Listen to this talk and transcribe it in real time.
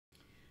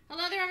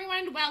there,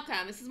 everyone, and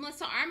welcome. This is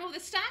Melissa Armo with the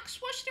Stock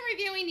Swoosh and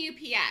reviewing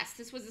UPS.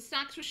 This was the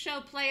Stock Swoosh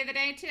Show play of the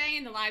day today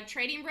in the live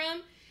trading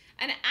room.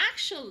 And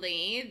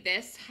actually,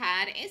 this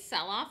had a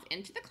sell-off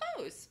into the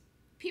close.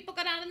 People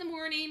got out in the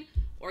morning,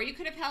 or you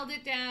could have held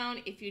it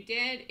down. If you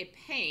did, it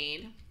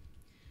paid.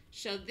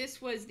 So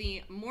this was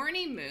the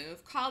morning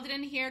move. Called it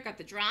in here, got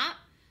the drop.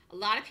 A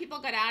lot of people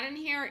got out in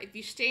here. If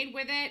you stayed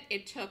with it,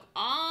 it took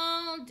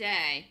all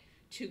day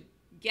to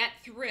get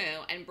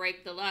through and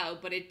break the low,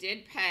 but it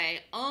did pay.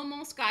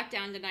 Almost got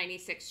down to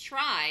 96,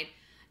 tried.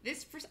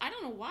 This first, I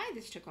don't know why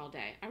this took all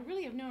day. I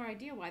really have no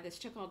idea why this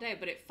took all day,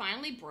 but it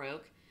finally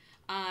broke.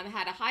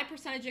 Had a high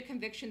percentage of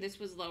conviction this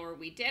was lower.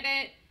 We did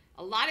it.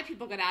 A lot of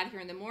people got out here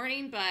in the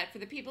morning, but for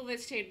the people that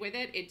stayed with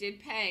it, it did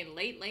pay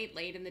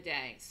late in the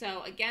day.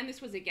 So again,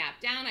 this was a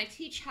gap down. I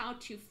teach how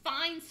to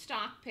find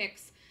stock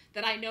picks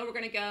that I know we're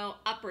going to go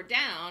up or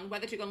down,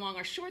 whether to go long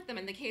or short them.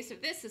 In the case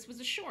of this was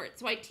a short.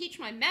 So I teach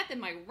my method,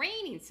 my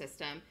rating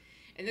system,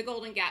 in the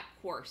Golden Gap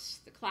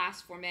course. The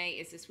class for May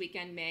is this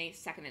weekend, May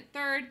 2nd and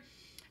 3rd.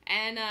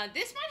 And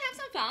this might have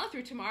some follow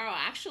through tomorrow,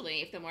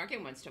 actually, if the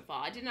market wants to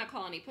fall. I did not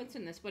call any puts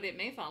in this, but it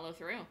may follow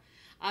through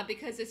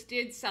because this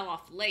did sell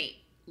off late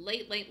in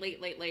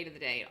the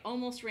day. It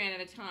almost ran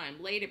out of time.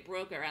 Late, it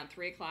broke around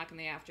 3 o'clock in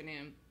the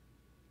afternoon.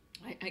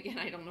 Again,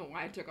 I don't know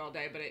why it took all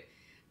day,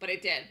 but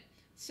it did.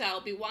 So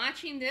I'll be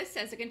watching this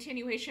as a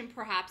continuation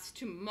perhaps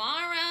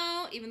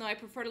tomorrow, even though I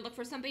prefer to look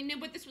for something new.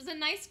 But this was a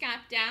nice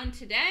gap down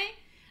today.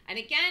 And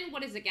again,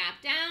 what is a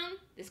gap down?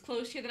 This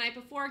closed here the night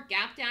before,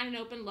 gap down and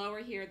opened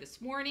lower here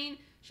this morning.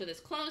 So this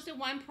closed at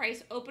one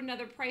price, opened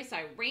another price.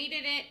 I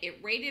rated it.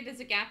 It rated as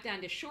a gap down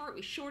to short.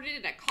 We shorted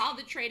it. I called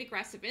the trade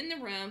aggressive in the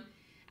room.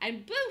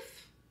 And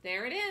boof,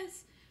 there it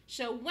is.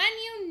 So when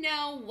you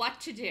know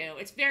what to do,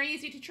 it's very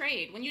easy to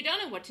trade. When you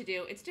don't know what to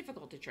do, it's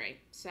difficult to trade.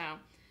 So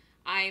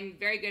I'm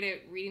very good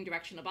at reading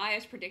directional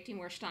bias, predicting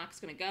where stock's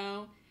going to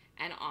go,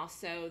 and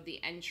also the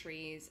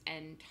entries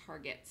and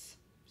targets.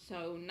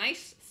 So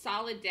nice,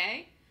 solid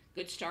day.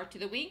 Good start to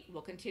the week.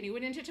 We'll continue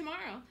it into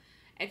tomorrow.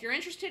 If you're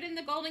interested in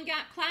the Golden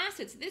Gap class,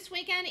 it's this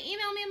weekend.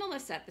 Email me,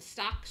 Melissa, at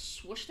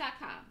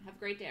thestockswoosh.com. Have a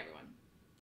great day, everyone.